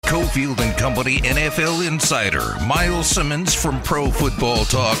Cofield and Company NFL insider Myles Simmons from Pro Football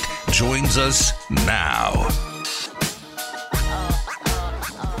Talk joins us now.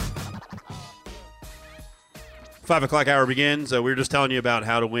 Five o'clock hour begins. We were just telling you about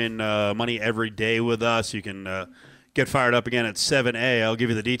how to win money every day with us. You can get fired up again at 7A. I'll give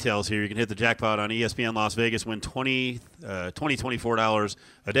you the details here. You can hit the jackpot on ESPN Las Vegas, win $24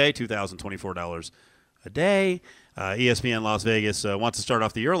 a day, $2,024 a day. ESPN Las Vegas wants to start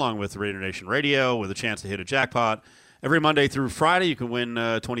off the year along with Raider Nation Radio with a chance to hit a jackpot. Every Monday through Friday, you can win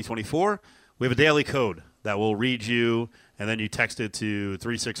 2024. We have a daily code that will read you, and then you text it to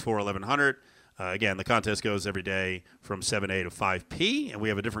 364-1100. Again, the contest goes every day from 7A to 5P, and we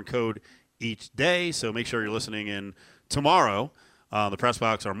have a different code each day, so make sure you're listening in tomorrow. The Press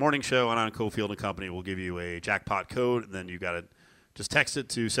Box, our morning show, and on Cofield and Company will give you a jackpot code, and then you got to just text it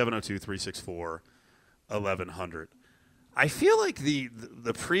to 702-364-1100. I feel like the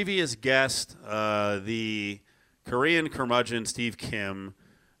previous guest, the Korean curmudgeon Steve Kim,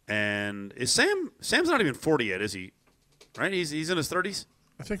 and is Sam's not even 40 yet, is he? Right? He's in his 30s?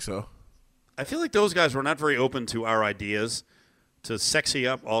 I think so. I feel like those guys were not very open to our ideas to sexy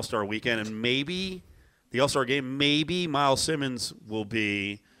up All-Star Weekend, and maybe the All-Star Game, maybe Myles Simmons will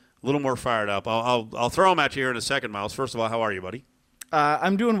be a little more fired up. I'll throw him at you here in a second, Myles. First of all, how are you, buddy?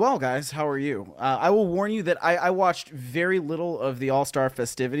 I'm doing well, guys. How are you? I will warn you that I watched very little of the All-Star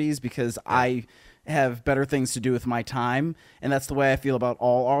festivities because I have better things to do with my time, and that's the way I feel about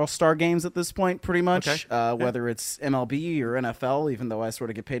all All-Star games at this point, pretty much. Okay. Whether it's MLB or NFL, even though I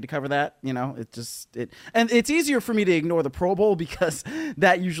sort of get paid to cover that, and it's easier for me to ignore the Pro Bowl because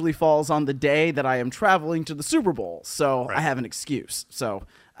that usually falls on the day that I am traveling to the Super Bowl, so right. I have an excuse. So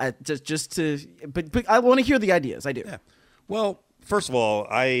but I want to hear the ideas. I do. Yeah. Well, first of all,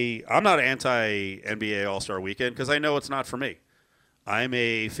 I'm not anti-NBA All-Star Weekend because I know it's not for me. I'm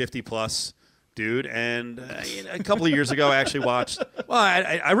a 50-plus dude, and a couple of years ago, I actually watched.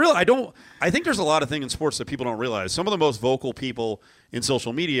 Well, I think there's a lot of things in sports that people don't realize. Some of the most vocal people in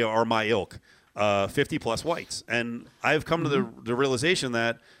social media are my ilk, 50-plus whites, and I've come to the realization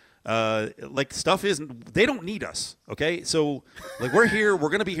that stuff isn't. They don't need us. Okay, so we're here. We're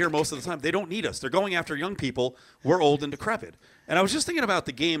going to be here most of the time. They don't need us. They're going after young people. We're old and decrepit. And I was just thinking about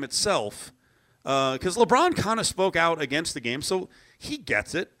the game itself because LeBron kind of spoke out against the game, so he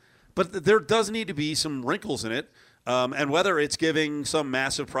gets it. But there does need to be some wrinkles in it, and whether it's giving some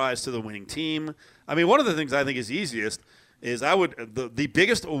massive prize to the winning team. I mean, one of the things I think is easiest is the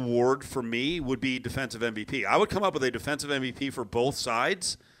biggest award for me would be defensive MVP. I would come up with a defensive MVP for both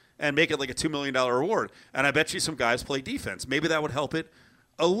sides and make it like a $2 million award. And I bet you some guys play defense. Maybe that would help it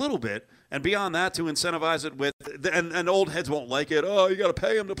a little bit. And beyond that, to incentivize it with and old heads won't like it. Oh, you got to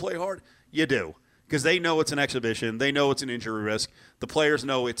pay them to play hard. You do. Because they know it's an exhibition. They know it's an injury risk. The players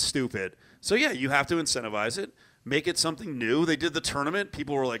know it's stupid. So, yeah, you have to incentivize it, make it something new. They did the tournament.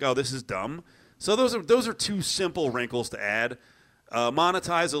 People were like, oh, this is dumb. So those are two simple wrinkles to add.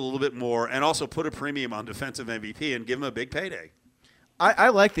 Monetize a little bit more and also put a premium on defensive MVP and give them a big payday. I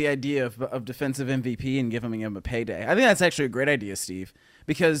like the idea of defensive MVP and giving him a payday. I think that's actually a great idea, Steve,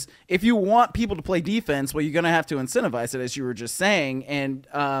 because if you want people to play defense, well, you're going to have to incentivize it, as you were just saying. And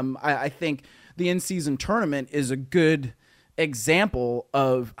I think the in-season tournament is a good example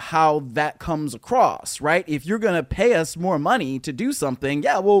of how that comes across, right? If you're going to pay us more money to do something,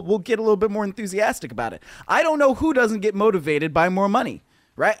 yeah, we'll get a little bit more enthusiastic about it. I don't know who doesn't get motivated by more money,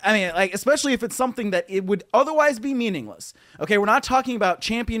 right? I mean, especially if it's something that it would otherwise be meaningless. Okay, we're not talking about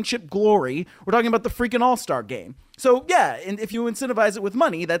championship glory. We're talking about the freaking All-Star game. So, yeah, and if you incentivize it with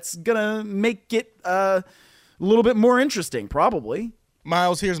money, that's going to make it a little bit more interesting, probably.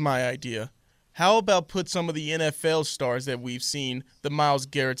 Myles, here's my idea. How about put some of the NFL stars that we've seen, the Myles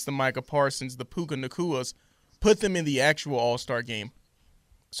Garretts, the Micah Parsons, the Puka Nakuas, put them in the actual All-Star game?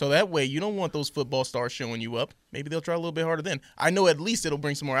 So that way you don't want those football stars showing you up. Maybe they'll try a little bit harder then. I know at least it'll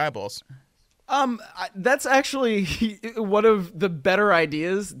bring some more eyeballs. That's actually one of the better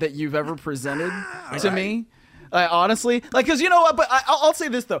ideas that you've ever presented to me. Honestly, because you know what? But I'll say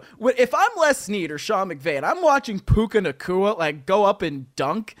this though: if I'm Les Snead or Sean McVay and I'm watching Puka Nacua go up and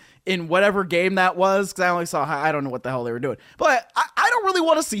dunk in whatever game that was, because I only saw, I don't know what the hell they were doing, but I don't really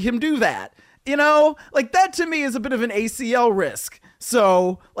want to see him do that. That to me is a bit of an ACL risk.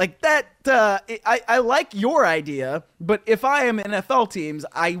 So I like your idea, but if I am NFL teams,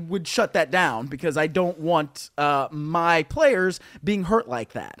 I would shut that down because I don't want my players being hurt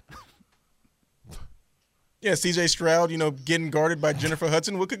like that. Yeah, C.J. Stroud, getting guarded by Jennifer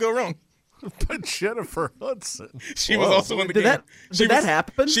Hudson. What could go wrong? But Jennifer Hudson. She was also in the game. Did that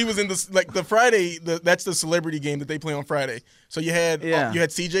happen? She was in the Friday. That's the celebrity game that they play on Friday. So you had you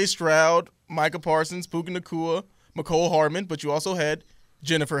had C.J. Stroud, Micah Parsons, Puka Nacua, McCole Hardman, but you also had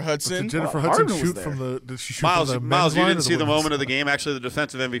Jennifer Hudson. Did Jennifer Hudson shoot from the? Did she shoot Miles, from the Miles, you men's line didn't or see the moment women's of the game. Actually, the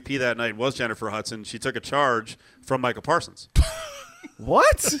defensive MVP that night was Jennifer Hudson. She took a charge from Micah Parsons.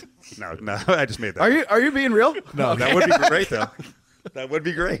 What? No, I just made that. Are you being real? No, that would be great though. That would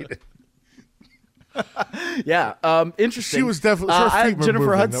be great. Yeah, interesting. She was definitely her feet were Jennifer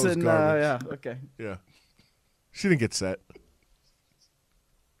moving. Hudson. That was Yeah, okay. yeah. She didn't get set.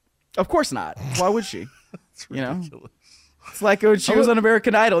 Of course not. Why would she? It's You know? ridiculous. It's like when she was on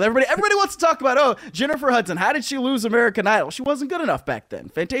American Idol. Everybody wants to talk about, Jennifer Hudson. How did she lose American Idol? She wasn't good enough back then.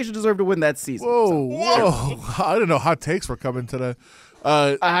 Fantasia deserved to win that season. Whoa. I didn't know hot takes were coming today.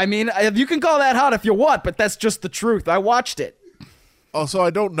 I mean, you can call that hot if you want, but that's just the truth. I watched it. Also, I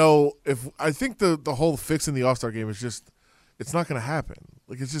don't know if I think the whole fixing the All-Star game is just it's not going to happen.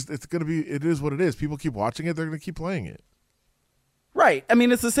 Like it's going to be it is what it is. People keep watching it, they're going to keep playing it. Right. I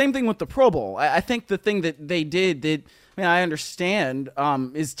mean, it's the same thing with the Pro Bowl. I think the thing that they did, I understand,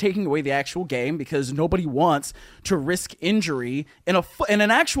 is taking away the actual game because nobody wants to risk injury in an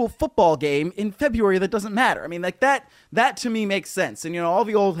actual football game in February that doesn't matter. I mean, like that to me makes sense. And, all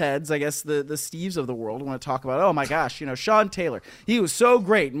the old heads, I guess the Steves of the world want to talk about, oh my gosh, Sean Taylor, he was so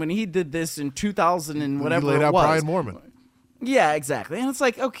great when he did this in 2000 and whatever he laid it out was. Brian Moorman. Yeah, exactly. And it's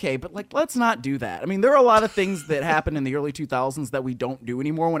like, okay, but let's not do that. I mean, there are a lot of things that happened in the early 2000s that we don't do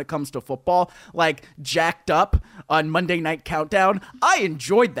anymore when it comes to football, like jacked up on Monday Night Countdown. I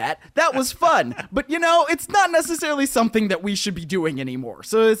enjoyed that. That was fun. But, it's not necessarily something that we should be doing anymore.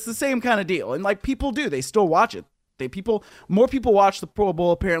 So it's the same kind of deal. And people do. They still watch it. More people watch the Pro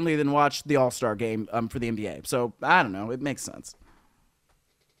Bowl apparently than watch the All-Star game for the NBA. So I don't know. It makes sense.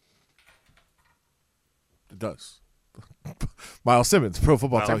 It does. Miles Simmons, Pro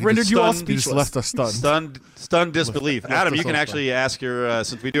Football Talk. I've rendered you all He speechless. just left us stunned. Stunned disbelief. Adam, you can us all actually ask your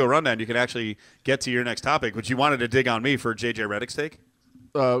since we do a rundown, you can actually get to your next topic, which you wanted to dig on me for JJ Redick's take.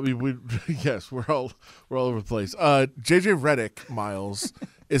 Yes, we're all over the place. JJ Redick, Miles,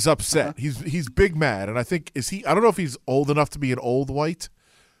 is upset. He's big mad, and I think I don't know if he's old enough to be an old white,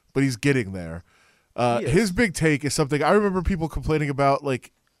 but he's getting there. His big take is something I remember people complaining about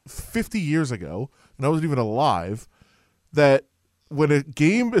like 50 years ago, and I wasn't even alive. That when a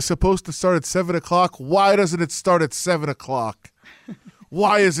game is supposed to start at 7:00, why doesn't it start at 7:00?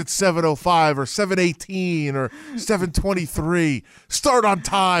 Why is it 7:05 or 7:18 or 7:23? Start on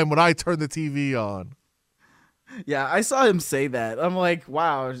time when I turn the TV on. Yeah, I saw him say that. I'm like,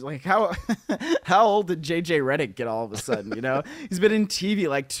 wow, like how old did JJ Redick get all of a sudden, He's been in TV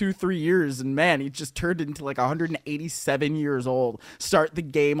like 2-3 years, and man, he just turned into like 187 years old. Start the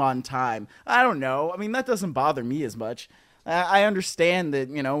game on time. I don't know. I mean, that doesn't bother me as much. I understand that,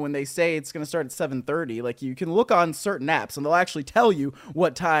 when they say it's going to start at 7:30, like you can look on certain apps and they'll actually tell you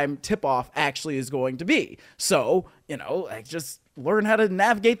what time tip-off actually is going to be. So, like just learn how to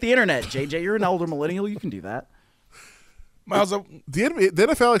navigate the internet. JJ, you're an older millennial. You can do that. Miles, the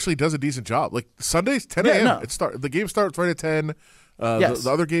NFL actually does a decent job. Like Sundays, 10 a.m. No. The game starts right at 10. Yes.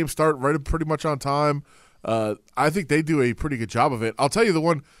 The other games start right pretty much on time. I think they do a pretty good job of it. I'll tell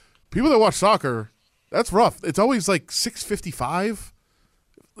you, people that watch soccer, that's rough. It's always like 6:55.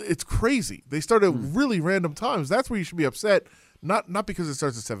 It's crazy. They start at really random times. That's where you should be upset, not because it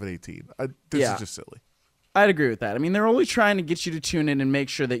starts at 7:18. This is just silly. I'd agree with that. I mean, they're only trying to get you to tune in and make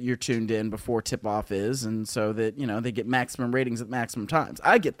sure that you're tuned in before tip-off is, and so that, they get maximum ratings at maximum times.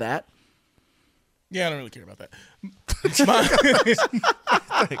 I get that. Yeah, I don't really care about that.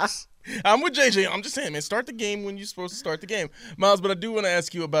 Thanks. I'm with JJ. I'm just saying, man, start the game when you're supposed to start the game. Miles, but I do want to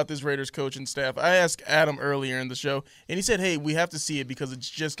ask you about this Raiders coach and staff. I asked Adam earlier in the show, and he said, hey, we have to see it because it's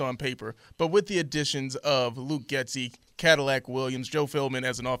just on paper. But with the additions of Luke Getsy, Cadillac Williams, Joe Philbin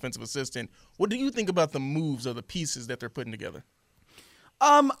as an offensive assistant, what do you think about the moves or the pieces that they're putting together?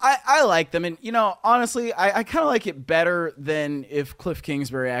 I like them, and honestly, I kind of like it better than if Cliff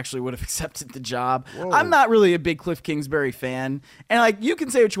Kingsbury actually would have accepted the job. Whoa. I'm not really a big Cliff Kingsbury fan, and you can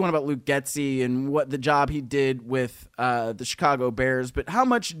say what you want about Luke Getsy and what the job he did with the Chicago Bears, but how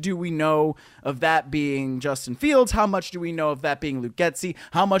much do we know of that being Justin Fields? How much do we know of that being Luke Getsy?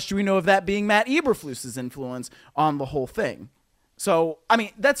 How much do we know of that being Matt Eberflus's influence on the whole thing? So, I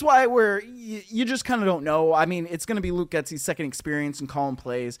mean, that's why you just kind of don't know. I mean, it's going to be Luke Getsy's second experience and calling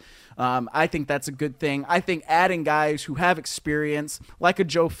plays. I think that's a good thing. I think adding guys who have experience, like a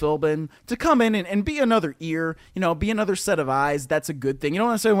Joe Philbin, to come in and be another ear, be another set of eyes, that's a good thing. You don't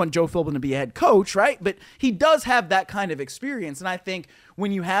necessarily want Joe Philbin to be a head coach, right? But he does have that kind of experience, and I think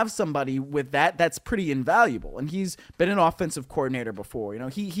when you have somebody with that, that's pretty invaluable. And he's been an offensive coordinator before.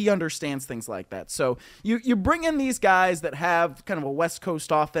 He understands things like that. So you bring in these guys that have kind of a West Coast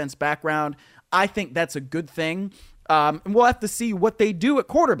offense background. I think that's a good thing. And we'll have to see what they do at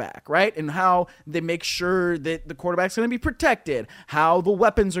quarterback, right? And how they make sure that the quarterback's going to be protected, how the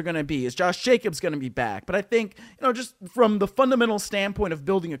weapons are going to be. Is Josh Jacobs going to be back? But I think, just from the fundamental standpoint of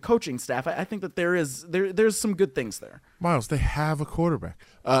building a coaching staff, I think that there's some good things there. Myles, they have a quarterback.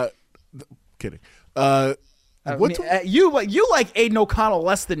 Kidding. You like Aiden O'Connell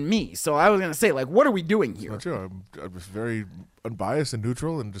less than me, so I was going to say, what are we doing here? Not true. I'm just very unbiased and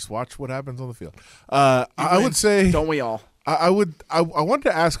neutral, and just watch what happens on the field. I would say, don't we all? I wanted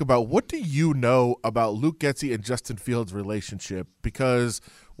to ask about, what do you know about Luke Getsy and Justin Fields' relationship? Because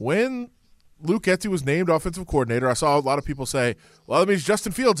when Luke Getsy was named offensive coordinator, I saw a lot of people say, well, that means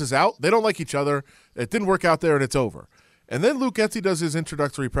Justin Fields is out. They don't like each other. It didn't work out there, and it's over. And then Luke Getsy does his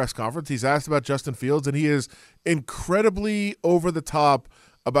introductory press conference. He's asked about Justin Fields, and he is incredibly over the top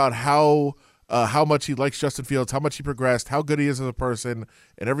about how much he likes Justin Fields, how much he progressed, how good he is as a person,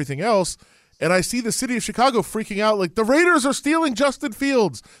 and everything else. And I see the city of Chicago freaking out, like, the Raiders are stealing Justin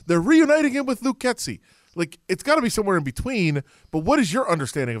Fields. They're reuniting him with Luke Getsy. Like, it's got to be somewhere in between. But what is your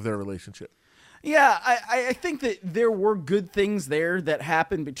understanding of their relationship? Yeah, I think that there were good things there that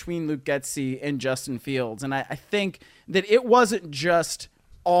happened between Luke Getsy and Justin Fields. And I think that it wasn't just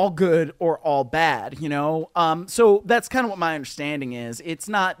all good or all bad, So that's kind of what my understanding is. It's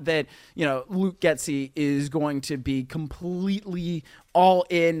not that, Luke Getsy is going to be completely all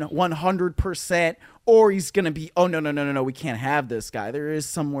in 100%, or he's going to be, oh, no, we can't have this guy. There is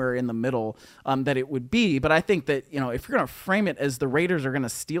somewhere in the middle that it would be. But I think that, if you're going to frame it as the Raiders are going to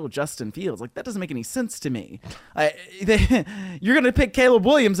steal Justin Fields, that doesn't make any sense to me. You're going to pick Caleb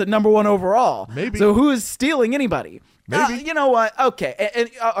Williams at number 1 overall. Maybe. So who is stealing anybody? Maybe. You know what? Okay.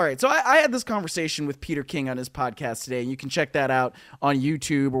 All right. So I had this conversation with Peter King on his podcast today, and you can check that out on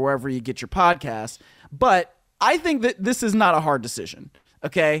YouTube or wherever you get your podcast. But I think that this is not a hard decision.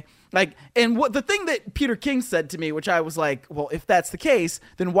 Okay. And what the thing that Peter King said to me, which I was like, well, if that's the case,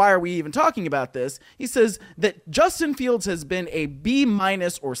 then why are we even talking about this? He says that Justin Fields has been a B-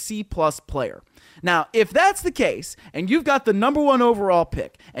 or C+ player. Now, if that's the case, and you've got the number 1 overall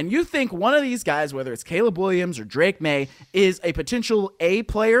pick, and you think one of these guys, whether it's Caleb Williams or Drake May, is a potential A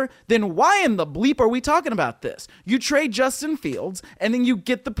player, then why in the bleep are we talking about this? You trade Justin Fields, and then you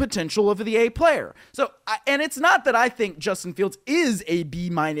get the potential of the A player. So, and it's not that I think Justin Fields is a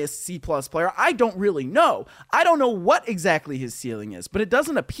B- C+ player. I don't really know. I don't know what exactly his ceiling is, but it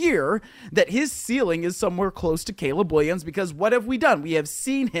doesn't appear that his ceiling is somewhere close to Caleb Williams, because what have we done? We have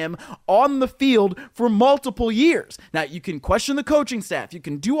seen him on the field for multiple years. Now, you can question the coaching staff. You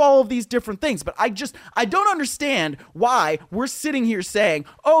can do all of these different things, but I don't understand why we're sitting here saying,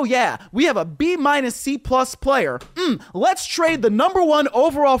 oh yeah, we have a B- C+ player. Let's trade the number 1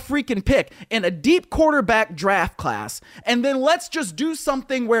 overall freaking pick in a deep quarterback draft class, and then let's just do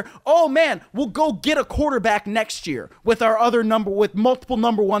something where, oh man, we'll go get a quarterback next year with with multiple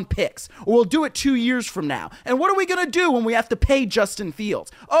number 1 picks, or we'll do it 2 years from now. And what are we going to do when we have to pay Justin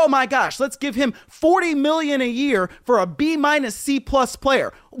Fields? Oh my gosh, let's give him $40 million a year for a B- C+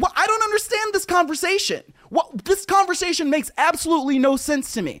 player. Well, I don't understand this conversation. This conversation makes absolutely no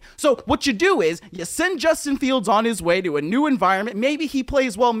sense to me. So what you do is you send Justin Fields on his way to a new environment. Maybe he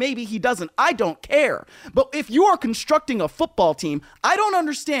plays well, maybe he doesn't. I don't care. But if you are constructing a football team, I don't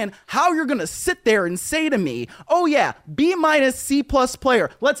understand how you're going to sit there and say to me, oh yeah, B- C+ player,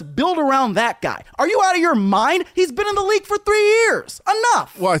 let's build around that guy. Are you out of your mind? He's been in the league for 3 years.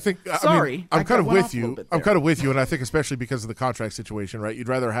 Enough. Well, I think, Sorry, I'm kind of with you. I'm kind of with you, and I think especially because of the contract situation, right? You'd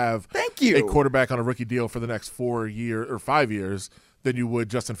rather have a quarterback on a rookie deal for the next 4 years or 5 years than you would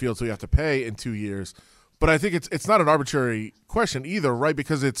Justin Fields, who you have to pay in 2 years. But I think it's not an arbitrary question either, right?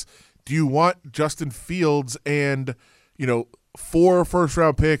 Because it's, do you want Justin Fields and 4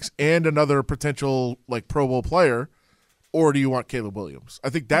 first-round picks and another potential Pro Bowl player, or do you want Caleb Williams? I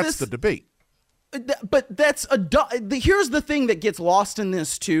think that's the debate. But here's the thing that gets lost in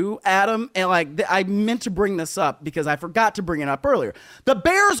this too, Adam, and I meant to bring this up because I forgot to bring it up earlier. The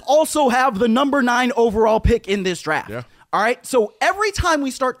Bears also have the number 9 overall pick in this draft. Yeah. All right. So every time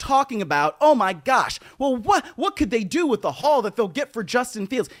we start talking about, oh my gosh, well, what could they do with the haul that they'll get for Justin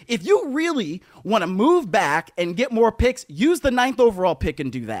Fields? If you really want to move back and get more picks, use the 9th overall pick and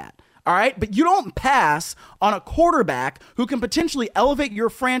do that. All right. But you don't pass on a quarterback who can potentially elevate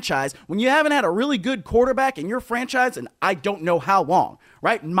your franchise when you haven't had a really good quarterback in your franchise. And I don't know how long,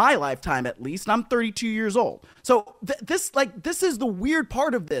 right? In my lifetime, at least. And I'm 32 years old. So this is the weird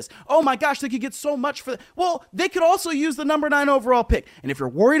part of this. Oh my gosh, they could get so much for well, they could also use the number 9 overall pick. And if you're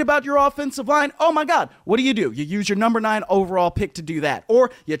worried about your offensive line, oh my God, what do? You use your number 9 overall pick to do that.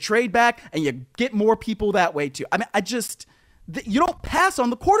 Or you trade back and you get more people that way too. I mean, you don't pass on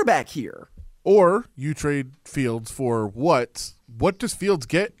the quarterback here. Or you trade Fields for what? What does Fields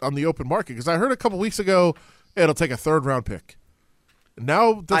get on the open market? Because I heard a couple weeks ago it'll take a 3rd round pick.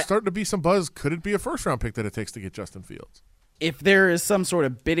 Now there's starting to be some buzz. Could it be a 1st round pick that it takes to get Justin Fields? If there is some sort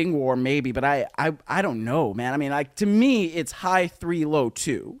of bidding war, maybe, but I don't know, man. I mean, to me, it's high 3, low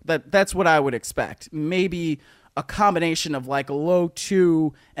 2. That's what I would expect. Maybe a combination of like a low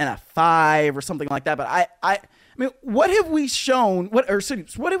 2 and a 5 or something like that. But I mean, what have we shown? What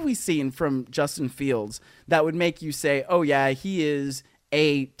have we seen from Justin Fields that would make you say, "Oh yeah, he is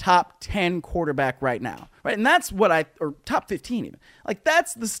a top 10 quarterback right now," right? And that's what or top 15 even. Like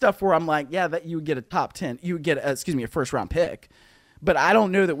that's the stuff where I'm like, yeah, that you would get a top 10, you would get a 1st round pick. But I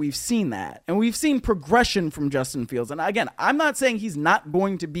don't know that we've seen that. And we've seen progression from Justin Fields. And again, I'm not saying he's not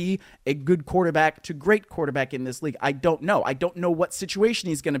going to be a good quarterback to great quarterback in this league. I don't know. I don't know what situation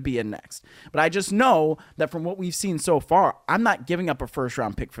he's going to be in next. But I just know that from what we've seen so far, I'm not giving up a 1st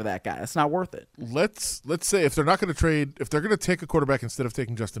round pick for that guy. That's not worth it. Let's say if they're not going to trade, if they're going to take a quarterback instead of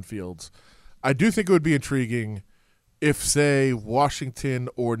taking Justin Fields, I do think it would be intriguing if, say, Washington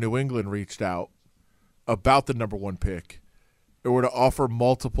or New England reached out about the number 1 pick. Or were to offer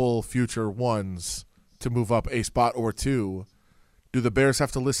multiple future ones to move up a spot or 2, do the Bears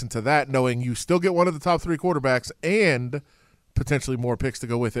have to listen to that, knowing you still get one of the top 3 quarterbacks and potentially more picks to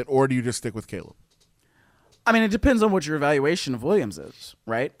go with it, or do you just stick with Caleb? I mean, it depends on what your evaluation of Williams is,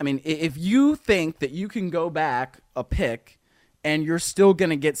 right? I mean, if you think that you can go back a pick and you're still going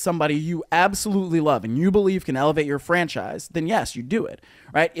to get somebody you absolutely love and you believe can elevate your franchise, then yes, you do it,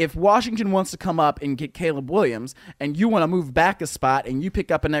 right? If Washington wants to come up and get Caleb Williams and you want to move back a spot and you pick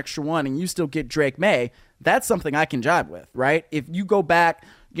up an extra one and you still get Drake May, that's something I can jive with, right? If you go back,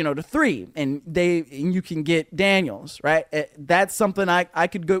 to 3 and you can get Daniels, right? That's something I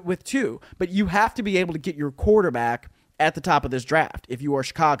could go with too. But you have to be able to get your quarterback at the top of this draft if you are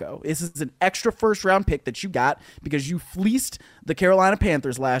Chicago. This is an extra 1st round pick that you got because you fleeced the Carolina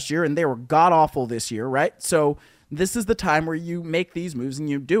Panthers last year and they were god-awful this year, right? So this is the time where you make these moves and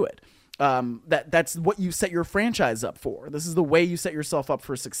you do it. That's what you set your franchise up for. This is the way you set yourself up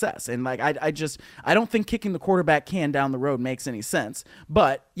for success. And like I don't think kicking the quarterback can down the road makes any sense.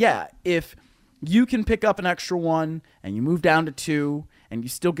 But yeah, if you can pick up an extra 1 and you move down to 2 and you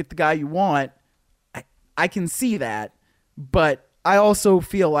still get the guy you want, I can see that. But I also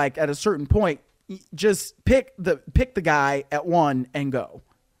feel like at a certain point, just pick the guy at 1 and go.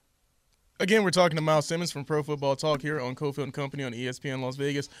 Again, we're talking to Myles Simmons from Pro Football Talk here on Cofield and Company on ESPN Las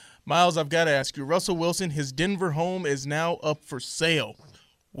Vegas. Myles, I've got to ask you, Russell Wilson, his Denver home is now up for sale.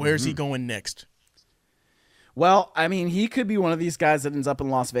 Where's he going next? Well, I mean, he could be one of these guys that ends up in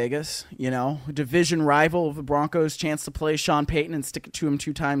Las Vegas, division rival of the Broncos, chance to play Sean Payton and stick it to him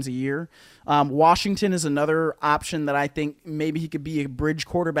 2 times a year. Washington is another option that I think maybe he could be a bridge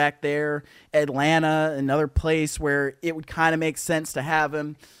quarterback there. Atlanta, another place where it would kind of make sense to have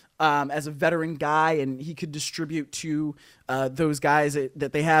him as a veteran guy, and he could distribute to those guys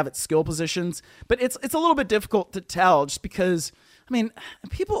that they have at skill positions. But it's a little bit difficult to tell just because, I mean,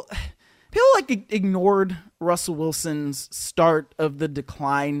 people ignored Russell Wilson's start of the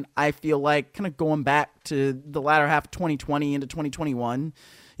decline, I feel like, kind of going back to the latter half of 2020 into 2021.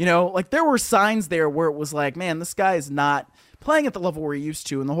 There were signs there where it was like, man, this guy is not playing at the level we're used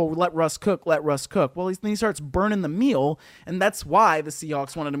to, and the whole let Russ cook. Well, then he starts burning the meal, and that's why the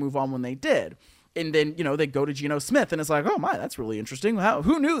Seahawks wanted to move on when they did. And then, they go to Geno Smith, and it's like, oh my, that's really interesting.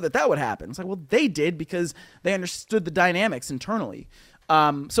 Who knew that would happen? It's like, well, they did because they understood the dynamics internally.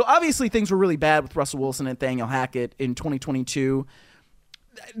 So obviously things were really bad with Russell Wilson and Nathaniel Hackett in 2022.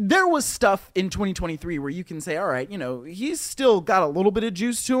 There was stuff in 2023 where you can say, all right, he's still got a little bit of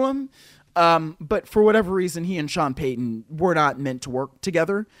juice to him. But for whatever reason, he and Sean Payton were not meant to work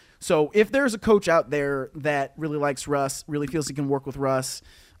together. So if there's a coach out there that really likes Russ, really feels he can work with Russ,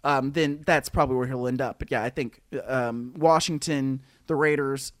 then that's probably where he'll end up. But yeah, I think Washington, the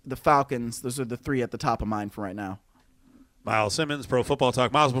Raiders, the Falcons, those are the 3 at the top of mind for right now. Myles Simmons, Pro Football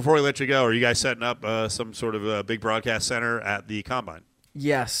Talk. Myles, before we let you go, are you guys setting up some sort of big broadcast center at the Combine?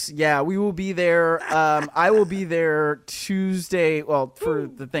 Yes. Yeah, we will be there. I will be there Tuesday. Well, for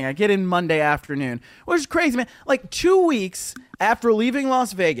the thing, I get in Monday afternoon, which is crazy, man. Like 2 weeks after leaving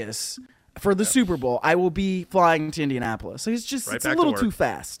Las Vegas for the Super Bowl, I will be flying to Indianapolis. So it's a little too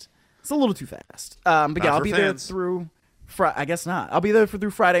fast. It's a little too fast. But yeah, I'll be there through. I guess not. I'll be there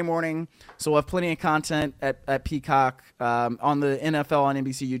through Friday morning, so we'll have plenty of content at Peacock, on the NFL on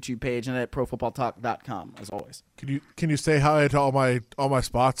NBC YouTube page, and at ProFootballTalk.com as always. Can you say hi to all my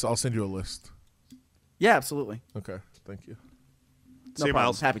spots? I'll send you a list. Yeah, absolutely. Okay, thank you. See you,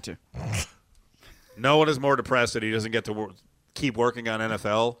 Myles. Happy to. No one is more depressed that he doesn't get to keep working on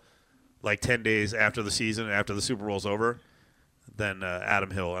NFL like 10 days after the season, after the Super Bowl's over, than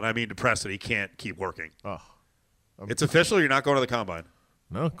Adam Hill. And I mean depressed that he can't keep working. Oh. It's official. You're not going to the Combine.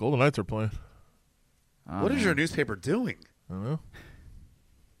 No, Golden Knights are playing. What is your newspaper doing? I don't know.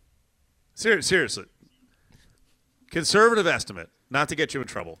 Seriously. Conservative estimate, not to get you in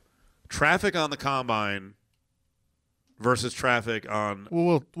trouble. Traffic on the Combine versus traffic on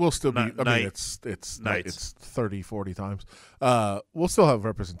We'll still be. I mean, it's nights. It's 30, 40 times. We'll still have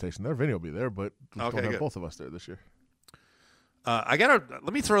representation there. Vinny will be there, but we don't have both of us there this year.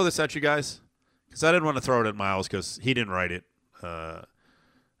 Let me throw this at you guys. Because I didn't want to throw it at Myles because he didn't write it. And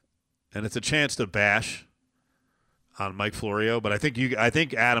it's a chance to bash on Mike Florio, but I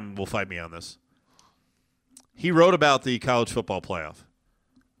think Adam will fight me on this. He wrote about the college football playoff.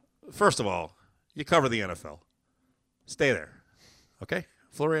 First of all, you cover the NFL. Stay there. Okay?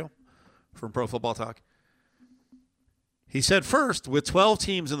 Florio from Pro Football Talk. He said, first, with 12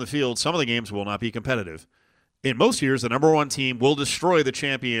 teams in the field, some of the games will not be competitive. In most years, the number 1 team will destroy the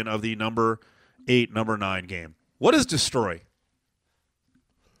champion of the number 8, number 9 game. What is destroy?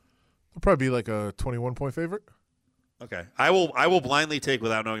 It'll probably be like a 21-point favorite. Okay. I will blindly take,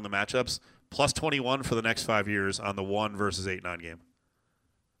 without knowing the matchups, plus 21 for the next 5 years on the 1 versus 8-9 game.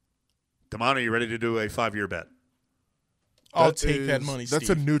 Damon, are you ready to do a 5-year bet? I'll take that money, That's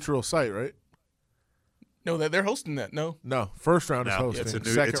Steve. a neutral site, right? No, they're hosting that. No. First round is hosting.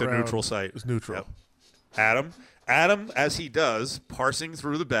 It's a neutral site. It's neutral. Yep. Adam, as he does, parsing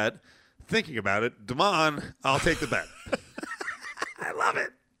through the bet, thinking about it. Damon, I'll take the bet. I love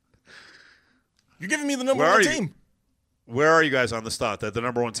it. You're giving me the number 1 team. Where are you guys on the thought that the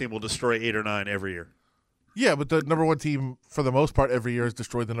number 1 team will destroy 8 or 9 every year? Yeah, but the number 1 team, for the most part, every year has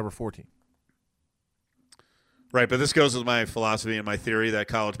destroyed the number 4 team. Right, but this goes with my philosophy and my theory that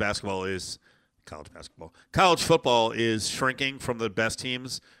college football is shrinking from the best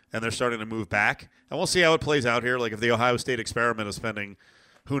teams, and they're starting to move back. And we'll see how it plays out here. Like if the Ohio State experiment of spending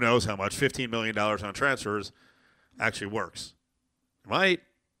who knows how much, $15 million on transfers, actually works. It might,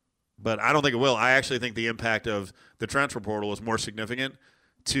 but I don't think it will. I actually think the impact of the transfer portal is more significant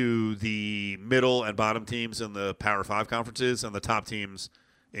to the middle and bottom teams in the Power 5 conferences and the top teams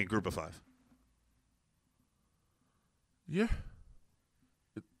in Group of 5. Yeah.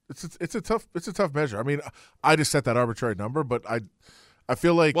 It's a tough measure. I mean, I just set that arbitrary number, but I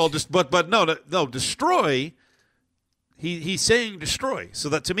feel like no, destroy. He's saying destroy. So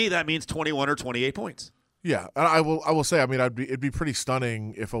that to me that means 21 or 28 points. Yeah, and I will say. I mean, it'd be pretty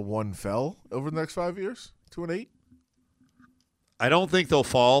stunning if a 1 fell over the next 5 years to an 8. I don't think they'll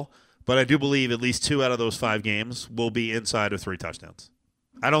fall, but I do believe at least 2 out of those 5 games will be inside of 3 touchdowns.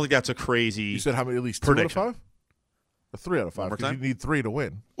 I don't think that's a crazy. You said how many? At least 2 prediction. out of 5. A 3 out of 5 because you need 3 to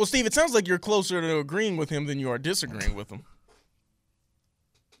win. Well, Steve, it sounds like you're closer to agreeing with him than you are disagreeing with him.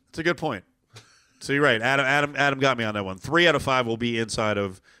 That's a good point. So you're right. Adam got me on that one. 3 out of 5 will be inside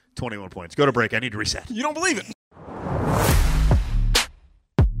of 21 points. Go to break. I need to reset. You don't believe it.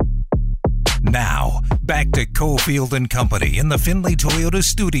 Now, back to Cofield and Company in the Findlay Toyota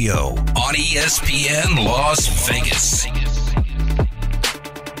studio on ESPN Las Vegas.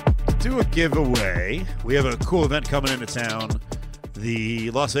 Do a giveaway. We have a cool event coming into town,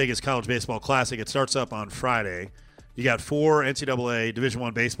 the Las Vegas College Baseball Classic. It starts up on Friday. You got 4 NCAA Division I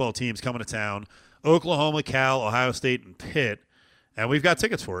baseball teams coming to town: Oklahoma, Cal, Ohio State, and Pitt. And we've got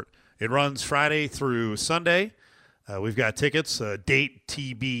tickets for it. It runs Friday through Sunday. We've got tickets, date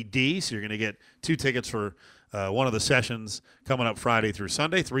TBD, so you're going to get 2 tickets for one of the sessions coming up Friday through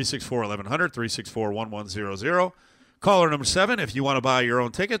Sunday, 364-1100, 364-1100. Caller number 7, if you want to buy your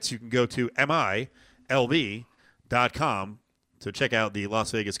own tickets, you can go to MILB.com to check out the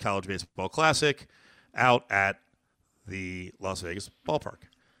Las Vegas College Baseball Classic out at the Las Vegas ballpark.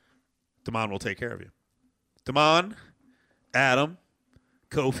 Damon will take care of you. Damon, Adam,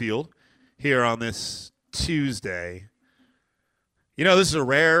 Cofield, here on this Tuesday. This is a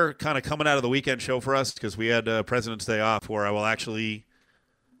rare kind of coming out of the weekend show for us because we had President's Day off where I will actually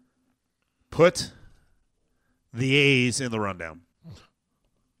put the A's in the rundown.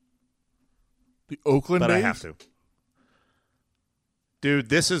 The Oakland But A's? I have to. Dude,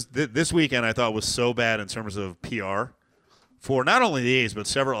 this weekend I thought was so bad in terms of PR for not only the A's but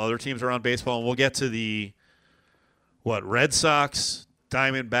several other teams around baseball. And we'll get to the Red Sox,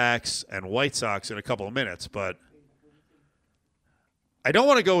 Diamondbacks, and White Sox in a couple of minutes. But I don't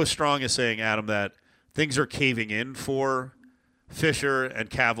want to go as strong as saying, Adam, that things are caving in for Fisher and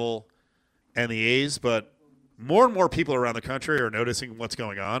Cavill and the A's, but more and more people around the country are noticing what's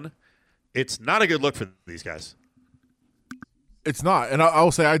going on. It's not a good look for these guys. It's not, and I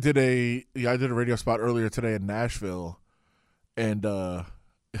will say I did a radio spot earlier today in Nashville, and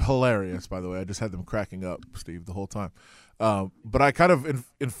hilarious, by the way. I just had them cracking up, Steve, the whole time. But I kind of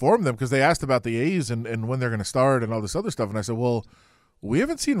informed them because they asked about the A's and when they're going to start and all this other stuff, and I said, well, we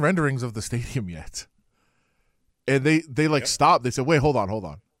haven't seen renderings of the stadium yet. And they stopped. They said, wait, hold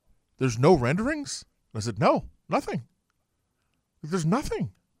on. There's no renderings? And I said, no, nothing. There's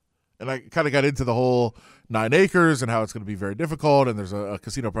nothing. And I kind of got into the whole 9 acres and how it's going to be very difficult and there's a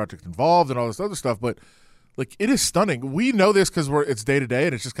casino project involved and all this other stuff. But, it is stunning. We know this because it's day-to-day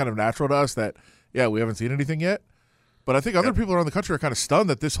and it's just kind of natural to us that, yeah, we haven't seen anything yet. But I think other people around the country are kind of stunned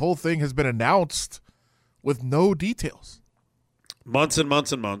that this whole thing has been announced with no details. Months and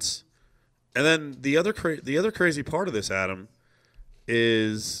months and months. And then the other crazy part of this, Adam,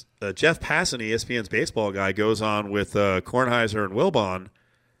 is Jeff Passan, ESPN's baseball guy, goes on with Kornheiser and Wilbon.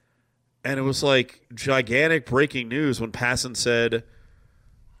 And it was like gigantic breaking news when Passan said,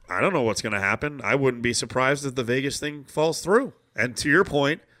 I don't know what's going to happen. I wouldn't be surprised if the Vegas thing falls through. And to your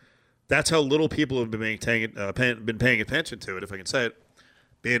point, that's how little people have been paying attention to it, if I can say it,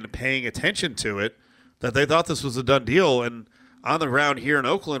 been paying attention to it, that they thought this was a done deal. And on the ground here in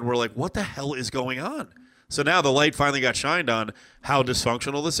Oakland, we're like, what the hell is going on? So now the light finally got shined on how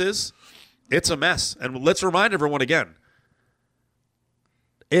dysfunctional this is. It's a mess. And let's remind everyone again,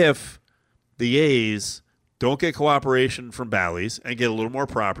 if the A's don't get cooperation from Bally's and get a little more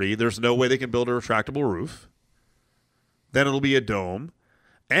property, there's no way they can build a retractable roof. Then it'll be a dome.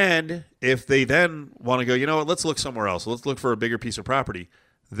 And if they then want to go, you know what, let's look somewhere else. Let's look for a bigger piece of property.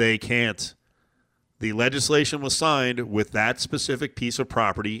 They can't. The legislation was signed with that specific piece of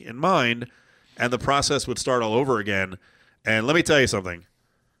property in mind, and the process would start all over again. And let me tell you something.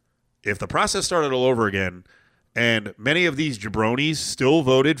 If the process started all over again and many of these jabronis still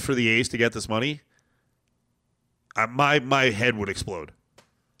voted for the A's to get this money, my head would explode.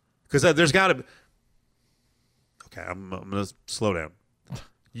 Because there's got to be... Okay, I'm going to slow down.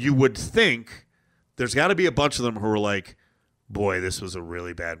 You would think there's got to be a bunch of them who are like, boy, this was a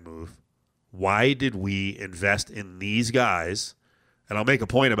really bad move. Why did we invest in these guys? And I'll make a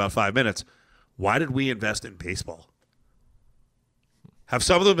point in about 5 minutes. Why did we invest in baseball? Have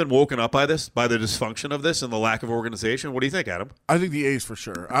some of them been woken up by this, by the dysfunction of this and the lack of organization? What do you think, Adam? I think the A's for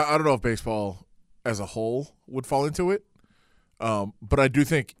sure. I don't know if baseball as a whole would fall into it. But I do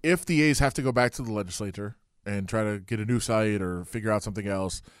think if the A's have to go back to the legislature and try to get a new site or figure out something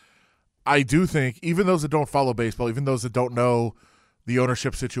else, I do think even those that don't follow baseball, even those that don't know the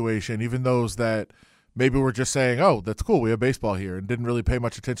ownership situation, even those that maybe were just saying, oh, that's cool, we have baseball here, and didn't really pay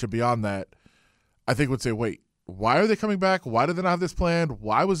much attention beyond that, I think would say, wait, why are they coming back? Why do they not have this planned?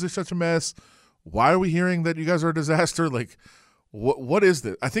 Why was this such a mess? Why are we hearing that you guys are a disaster? Like, what is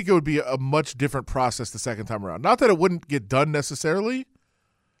this? I think it would be a much different process the second time around. Not that it wouldn't get done necessarily,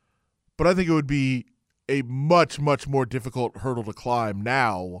 but I think it would be a much, much more difficult hurdle to climb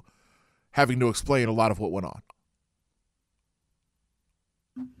now, having to explain a lot of what went on.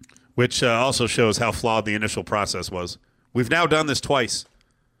 Which also shows how flawed the initial process was. We've now done this twice.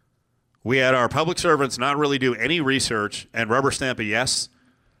 We had our public servants not really do any research and rubber stamp a yes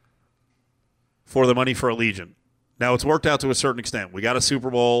for the money for Allegiant. Now, it's worked out to a certain extent. We got a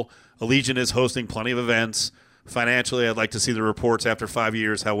Super Bowl. Allegiant is hosting plenty of events. Financially, I'd like to see the reports after 5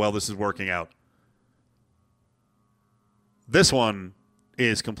 years how well this is working out. This one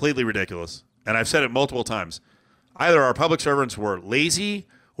is completely ridiculous. And I've said it multiple times. Either our public servants were lazy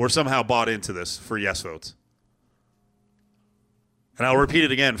or somehow bought into this for yes votes. And I'll repeat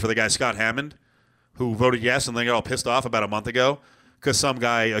it again for the guy Scott Hammond, who voted yes and then got all pissed off about a month ago because some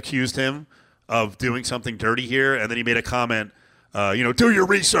guy accused him of doing something dirty here, and then he made a comment, do your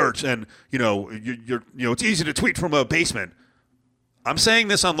research, and it's easy to tweet from a basement. I'm saying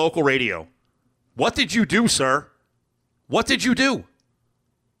this on local radio. What did you do, sir? What did you do?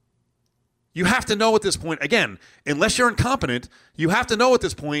 You have to know at this point, again, unless you're incompetent, you have to know at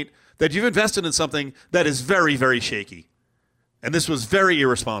this point that you've invested in something that is very, very shaky. And this was very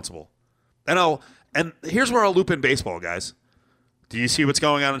irresponsible. And here's where I'll loop in baseball, guys. Do you see what's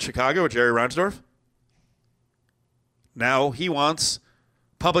going on in Chicago with Jerry Reinsdorf? Now he wants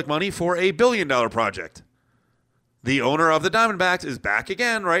public money for a $1 billion project. The owner of the Diamondbacks is back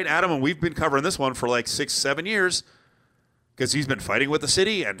again, right, Adam? And we've been covering this one for like 6-7 years because he's been fighting with the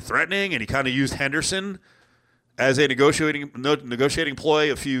city and threatening, and he kind of used Henderson as a negotiating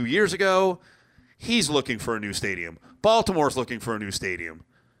ploy a few years ago. He's looking for a new stadium. Baltimore's looking for a new stadium.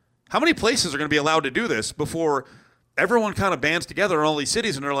 How many places are going to be allowed to do this before everyone kind of bands together in all these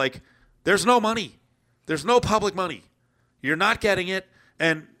cities and they're like, there's no money. There's no public money. You're not getting it.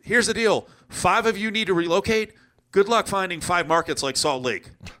 And here's the deal. 5 of you need to relocate. Good luck finding 5 markets like Salt Lake,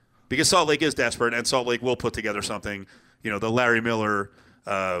 because Salt Lake is desperate, and Salt Lake will put together something. The Larry Miller,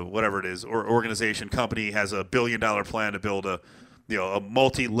 whatever it is, or organization company has a $1 billion plan to build a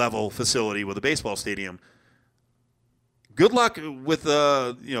multi-level facility with a baseball stadium. Good luck with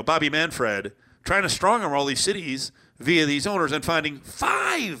Bobby Manfred trying to strong arm all these cities via these owners and finding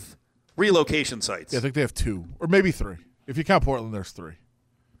 5 relocation sites. Yeah, I think they have 2 or maybe 3. If you count Portland, there's 3.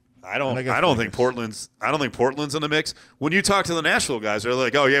 I don't think Portland's in the mix. When you talk to the Nashville guys, they're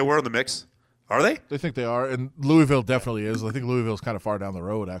like, "Oh yeah, we're in the mix." Are they? They think they are, and Louisville definitely is. I think Louisville's kind of far down the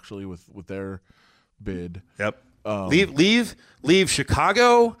road actually with their bid. Yep. Leave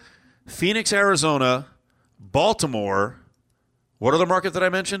Chicago, Phoenix, Arizona, Baltimore. What other market did I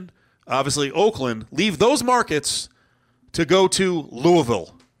mention? Obviously Oakland. Leave those markets to go to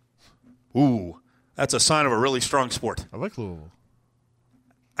Louisville. Ooh, that's a sign of a really strong sport. I like Louisville.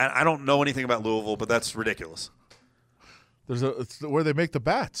 I don't know anything about Louisville, but that's ridiculous. It's where they make the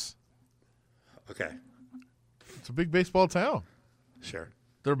bats. Okay. It's a big baseball town. Sure.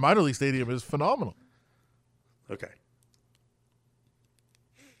 Their minor league stadium is phenomenal. Okay.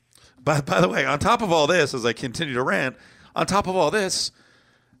 By the way, on top of all this, as I continue to rant, on top of all this,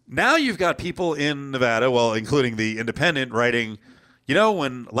 now you've got people in Nevada, well, including the Independent, writing,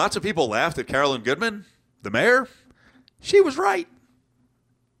 when lots of people laughed at Carolyn Goodman, the mayor, she was right.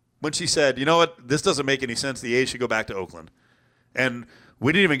 When she said, you know what, this doesn't make any sense. The A's should go back to Oakland. And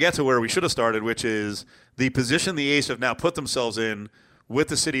we didn't even get to where we should have started, which is the position the A's have now put themselves in with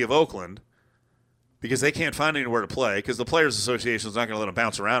the city of Oakland, because they can't find anywhere to play because the Players Association is not going to let them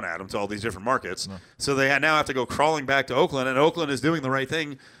bounce around at them to all these different markets. No. So they now have to go crawling back to Oakland, and Oakland is doing the right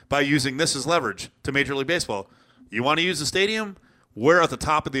thing by using this as leverage to Major League Baseball. You want to use the stadium? We're at the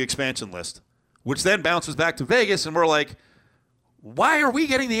top of the expansion list, which then bounces back to Vegas, and we're like, why are we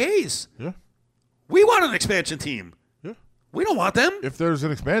getting the A's? Yeah. We want an expansion team. Yeah. We don't want them. If there's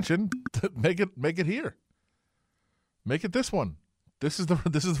an expansion, make it here. Make it this one. This is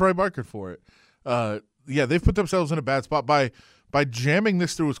the right market for it. Yeah, they've put themselves in a bad spot by jamming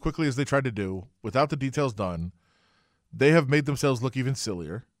this through as quickly as they tried to do without the details done. They have made themselves look even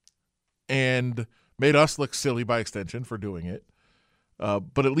sillier and made us look silly by extension for doing it.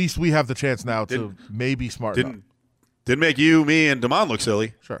 But at least we have the chance now to maybe smarten up. Didn't make you, me, and Damon look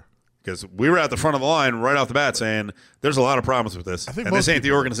silly. Sure. Because we were at the front of the line right off the bat saying there's a lot of problems with this. And this ain't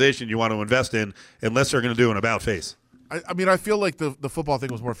the organization you want to invest in unless they're going to do an about-face. I mean, I feel like the football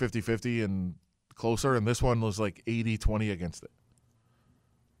thing was more 50-50 and closer, and this one was like 80-20 against it.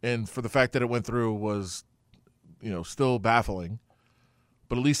 And for the fact that it went through was, still baffling.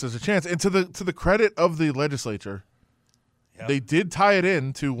 But at least there's a chance. And to the credit of the legislature, they did tie it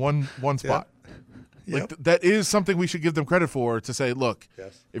in to one spot. Like that is something we should give them credit for, to say, look,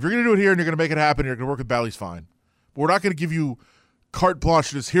 if you're going to do it here and you're going to make it happen, you're going to work with Bally's, fine. But we're not going to give you carte blanche.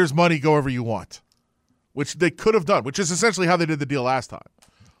 Just here's money, go wherever you want, which they could have done, which is essentially how they did the deal last time.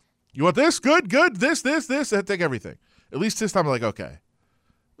 You want this? Good. This, take everything. At least this time, like, okay,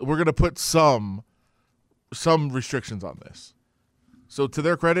 we're going to put some restrictions on this. So to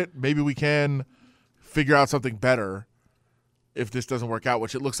their credit, maybe we can figure out something better if this doesn't work out,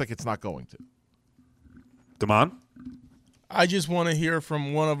 which it looks like it's not going to. Damon? I just want to hear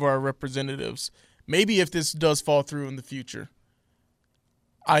from one of our representatives. Maybe if this does fall through in the future.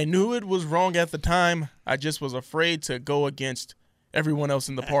 I knew it was wrong at the time. I just was afraid to go against everyone else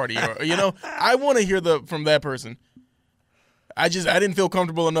in the party. Or, I want to hear from that person. I didn't feel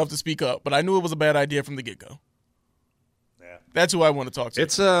comfortable enough to speak up, but I knew it was a bad idea from the get-go. Yeah. That's who I want to talk to.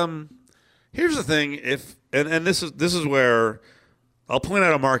 It's here's the thing, and this is where I'll point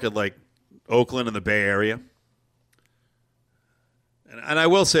out a market like Oakland and the Bay Area. And I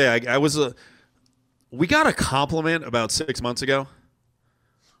will say we got a compliment about 6 months ago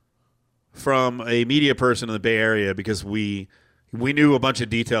from a media person in the Bay Area because we knew a bunch of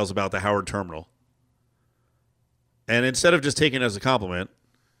details about the Howard Terminal. And instead of just taking it as a compliment,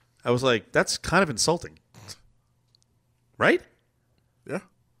 I was like, that's kind of insulting. Right?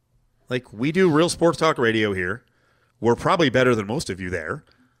 Like, we do real sports talk radio here. We're probably better than most of you there.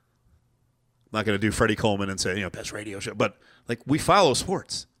 I'm not going to do Freddie Coleman and say, best radio show. But, like, we follow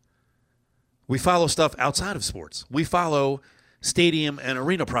sports. We follow stuff outside of sports. We follow stadium and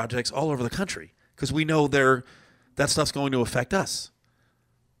arena projects all over the country because we know that stuff's going to affect us.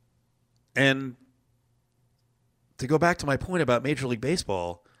 And to go back to my point about Major League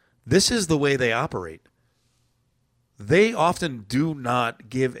Baseball, this is the way they operate. They often do not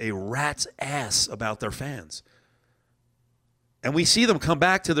give a rat's ass about their fans. And we see them come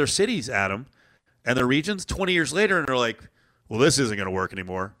back to their cities, Adam, and their regions 20 years later, and they're like, well, this isn't going to work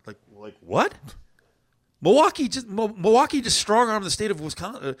anymore. Like what? Milwaukee just strong-armed the state of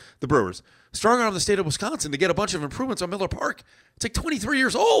Wisconsin, the Brewers, strong-armed the state of Wisconsin to get a bunch of improvements on Miller Park. It's like 23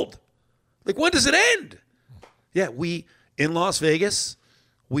 years old. Like, when does it end? Yeah, in Las Vegas,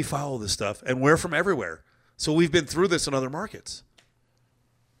 we follow this stuff, and we're from everywhere. So we've been through this in other markets.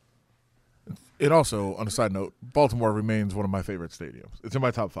 It also, on a side note, Baltimore remains one of my favorite stadiums. It's in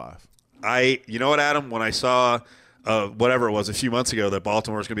my top 5. You know what, Adam? When I saw whatever it was a few months ago that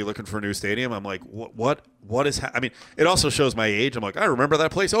Baltimore was going to be looking for a new stadium, I'm like, what is I mean, it also shows my age. I'm like, I remember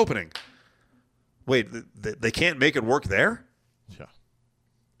that place opening. Wait, they can't make it work there? Yeah.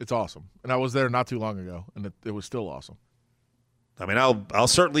 It's awesome. And I was there not too long ago, and it was still awesome. I mean, I'll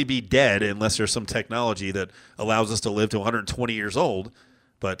certainly be dead unless there's some technology that allows us to live to 120 years old.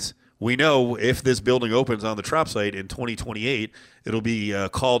 But we know if this building opens on the Trop site in 2028, it'll be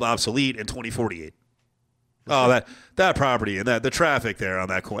called obsolete in 2048. Oh, that property and the traffic there on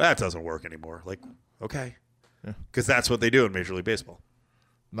that corner, that doesn't work anymore. Like, okay. Because that's what they do in Major League Baseball.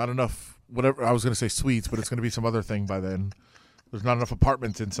 Not enough, whatever, I was going to say suites, but it's going to be some other thing by then. There's not enough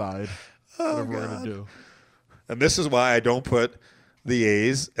apartments inside. Whatever we're going to do. And this is why I don't put the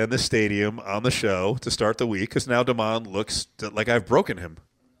A's and the stadium on the show to start the week, because now Damon looks like I've broken him.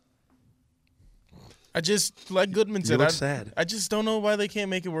 I just, like Goodman said, sad. I just don't know why they can't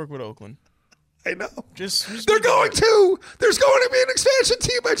make it work with Oakland. I know. Just They're going to. There's going to be an expansion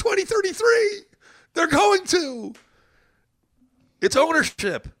team by 2033. They're going to. It's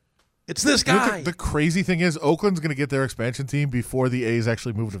ownership. It's this guy. The crazy thing is Oakland's going to get their expansion team before the A's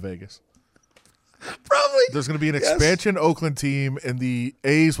actually move to Vegas. Probably. There's going to be an expansion Oakland team, and the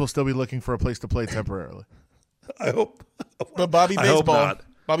A's will still be looking for a place to play temporarily. I hope. But Bobby I hope Baseball, not.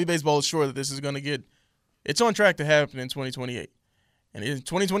 Bobby Baseball is sure that this is going to get. It's on track to happen in 2028, and in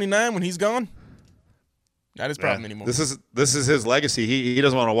 2029 when he's gone, not his problem anymore. This is his legacy. He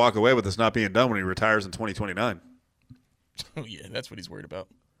doesn't want to walk away with this not being done when he retires in 2029. Oh yeah, that's what he's worried about.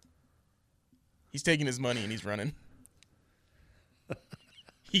 He's taking his money and he's running.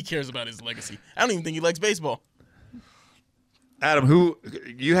 He cares about his legacy. I don't even think he likes baseball. Adam, who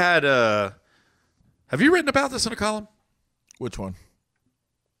you had? Have you written about this in a column? Which one?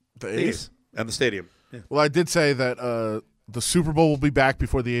 The A's and the stadium. Yeah. Well, I did say that the Super Bowl will be back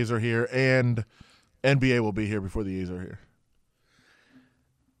before the A's are here, and NBA will be here before the A's are here.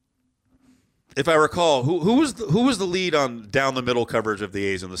 If I recall, who was the lead on down the middle coverage of the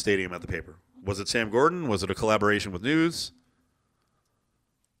A's in the stadium at the paper? Was it Sam Gordon? Was it a collaboration with News?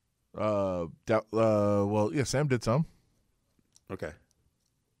 Well, yeah, Sam did some. Okay.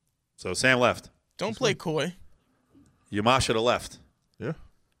 So Sam left. Don't play coy. Yamash should have left. Yeah.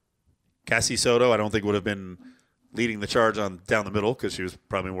 Cassie Soto, I don't think would have been leading the charge on down the middle because she was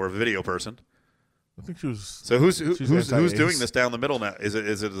probably more of a video person. I think she was. So who's doing this down the middle now? Is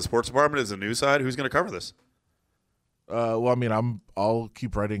it the sports department? Is it the news side? Who's going to cover this? Well, I mean, I'll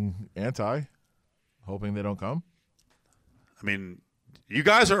keep writing anti, hoping they don't come. I mean, you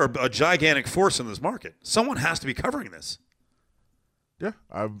guys are a gigantic force in this market. Someone has to be covering this. Yeah,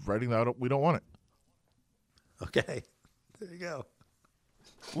 I'm writing that. We don't want it. Okay, there you go.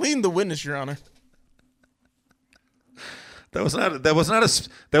 Lean the witness, Your Honor. That was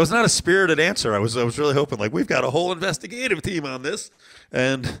not a spirited answer. I was really hoping, like, we've got a whole investigative team on this,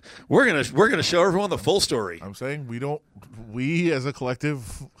 and we're gonna show everyone the full story. I'm saying we as a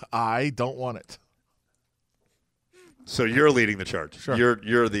collective, I don't want it. So you're leading the charge. Sure.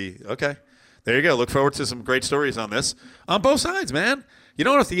 You're the okay. There you go. Look forward to some great stories on this on both sides, man. You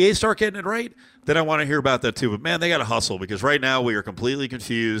know what? If the A's start getting it right, then I want to hear about that too. But man, they got to hustle because right now we are completely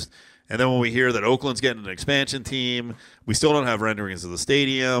confused. And then when we hear that Oakland's getting an expansion team, we still don't have renderings of the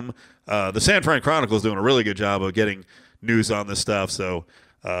stadium. The San Fran Chronicle is doing a really good job of getting news on this stuff. So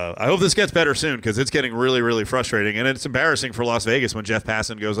I hope this gets better soon because it's getting really, really frustrating. And it's embarrassing for Las Vegas when Jeff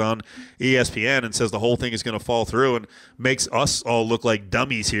Passan goes on ESPN and says the whole thing is going to fall through and makes us all look like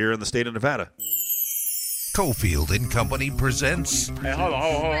dummies here in the state of Nevada. Cofield and Company presents Hey, hold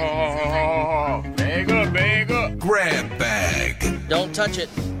on. Bag up. Grab Bag. Don't touch it.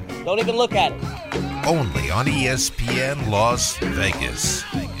 Don't even look at it. Only on ESPN Las Vegas.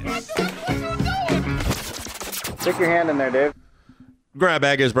 Stick your hand in there, Dave. Grab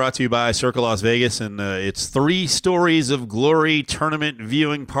Bag is brought to you by Circle Las Vegas, and it's 3 Stories of Glory tournament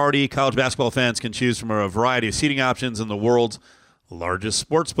viewing party. College basketball fans can choose from a variety of seating options in the world's largest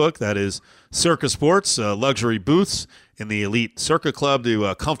sports book. That is Circa Sports. Luxury booths in the Elite Circa Club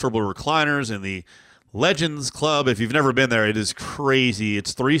to comfortable recliners in the Legends Club. If you've never been there, it is crazy.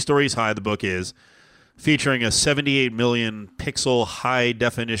 It's 3 stories high, the book is, featuring a 78 million pixel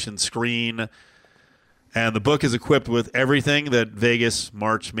high-definition screen. And the book is equipped with everything that Vegas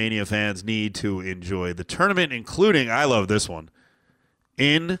March Mania fans need to enjoy the tournament, including, I love this one,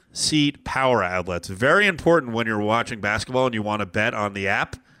 in-seat power outlets. Very important when you're watching basketball and you want to bet on the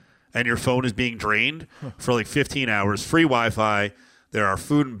app and your phone is being drained for like 15 hours. Free Wi-Fi. There are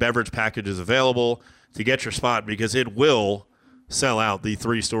food and beverage packages available to get your spot because it will sell out the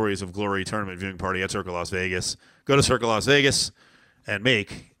 3 Stories of Glory tournament viewing party at Circle Las Vegas. Go to Circle Las Vegas and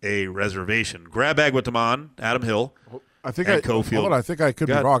make a reservation. Grab Bag with Damon, Adam Hill, and Cofield. Hold on, I think I could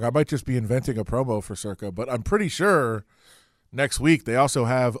be wrong. I might just be inventing a promo for Circa, but I'm pretty sure next week they also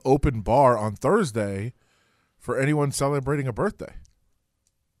have open bar on Thursday for anyone celebrating a birthday.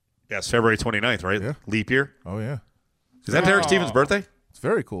 Yes, February 29th, right? Yeah. Leap year. Oh, yeah. Is that Derek Stevens' birthday? It's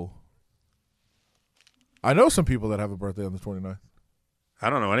very cool. I know some people that have a birthday on the 29th. I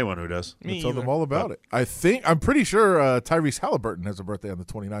don't know anyone who does. Me Tell them either. all about it. I'm pretty sure Tyrese Halliburton has a birthday on the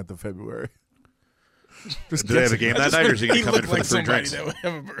 29th of February. Just Do they have a guessing. game that night, or is he going He to come in looked for the like free somebody drinks? that would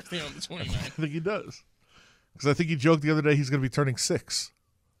have a birthday on the I 29th. think he does. Because I think he joked the other day he's going to be turning 6.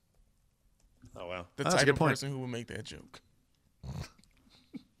 Oh, wow. The That's a type good of point. person who would make that joke.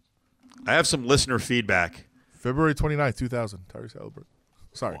 I have some listener feedback. February 29th, 2000. Tyrese Halliburton.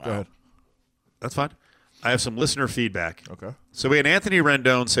 Sorry, go ahead. That's fine. I have some listener feedback. Okay. So we had Anthony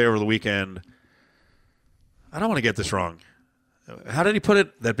Rendon say over the weekend, I don't want to get this wrong. How did he put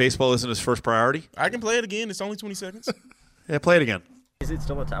it, that baseball isn't his first priority? I can play it again. It's only 20 seconds. Yeah, play it again. Is it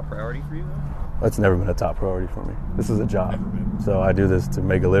still a top priority for you, though? That's never been a top priority for me. This is a job. So I do this to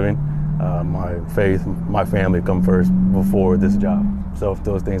make a living. My faith, my family come first before this job. So if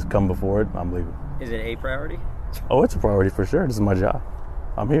those things come before it, I'm leaving. Is it a priority? Oh, it's a priority for sure. This is my job.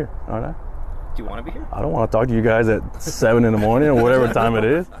 I'm here, aren't I? Do you want to be here? I don't want to talk to you guys at 7 in the morning or whatever time it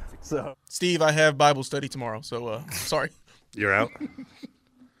is. So Steve, I have Bible study tomorrow, so sorry. You're out?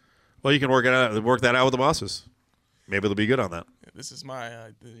 Well, you can work that out with the bosses. Maybe they'll be good on that. This is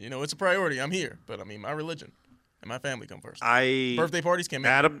my, it's a priority. I'm here, but I mean, my religion and my family come first. Birthday Parties can't make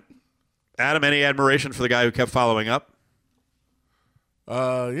Adam, any admiration for the guy who kept following up?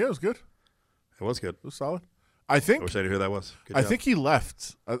 Yeah, it was good. It was good. It was solid. I I think wish I knew who that was. Good I job. think he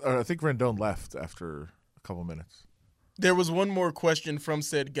left. I think Rendon left after a couple minutes. There was one more question from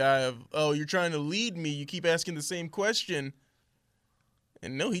said guy of, oh, you're trying to lead me. You keep asking the same question.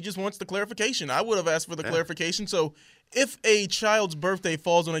 And no, he just wants the clarification. I would have asked for the clarification. So if a child's birthday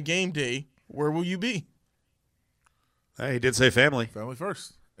falls on a game day, where will you be? Hey, he did say family. Family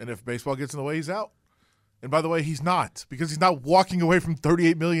first. And if baseball gets in the way, he's out. And by the way, he's not, because he's not walking away from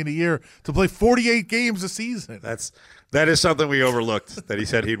 $38 million a year to play 48 games a season. That is something we overlooked, that he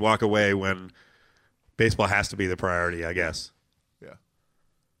said he'd walk away when baseball has to be the priority, I guess.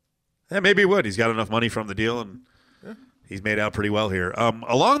 Yeah, maybe he would. He's got enough money from the deal, and he's made out pretty well here.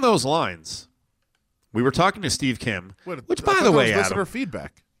 Along those lines, we were talking to Steve Kim, which, by the way, listener Adam,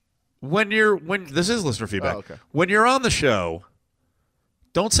 feedback. when this is listener feedback. Oh, okay. When you're on the show,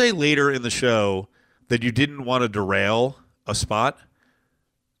 don't say later in the show that you didn't want to derail a spot.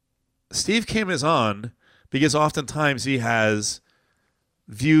 Steve Kim is on because oftentimes he has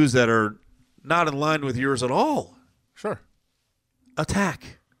views that are not in line with yours at all. Sure.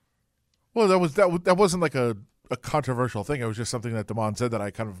 Attack. Well, that wasn't like a controversial thing. It was just something that Damon said that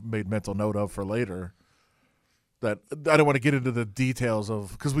I kind of made mental note of for later. That I don't want to get into the details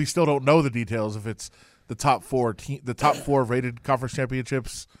of, because we still don't know the details if it's the top four rated conference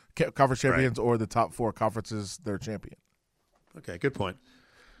champions, or the top 4 conferences they're champion. Okay, good point.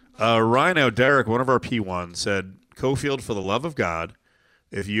 Rhino Derek, one of our P1s, said, Cofield, for the love of God,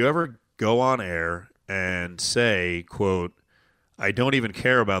 if you ever go on air and say, quote, I don't even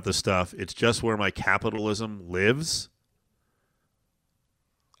care about this stuff, it's just where my capitalism lives,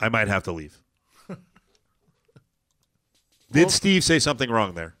 I might have to leave. Did Steve say something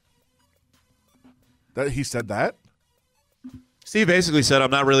wrong there? That he said that? Steve basically said,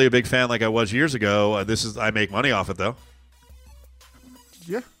 I'm not really a big fan like I was years ago. I make money off it, though.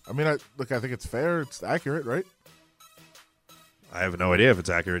 Yeah. I mean, I think it's fair. It's accurate, right? I have no idea if it's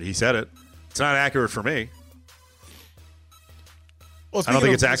accurate. He said it. It's not accurate for me. Well, I don't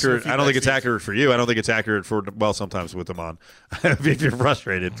think it's speaking of accurate. I don't think it's accurate for you. I don't think it's accurate for, well, sometimes with them on. If you're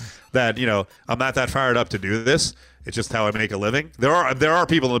frustrated that, I'm not that fired up to do this. It's just how I make a living. There are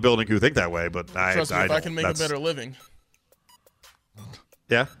people in the building who think that way, but Trust me, if I can make a better living.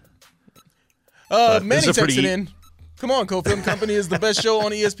 Yeah. Manny texted in. Come on, Co-Film Company is the best show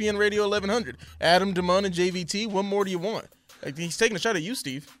on ESPN Radio 1100. Adam, Damon, and JVT. What more do you want? He's taking a shot at you,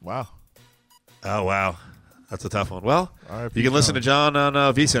 Steve. Wow. Oh, wow. That's a tough one. Well, RIP you can listen to John on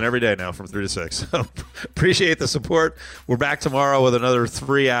VSiN every day now from 3 to 6. So appreciate the support. We're back tomorrow with another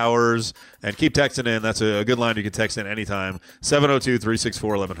 3 hours. And keep texting in. That's a good line you can text in anytime.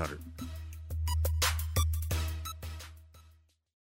 702-364-1100.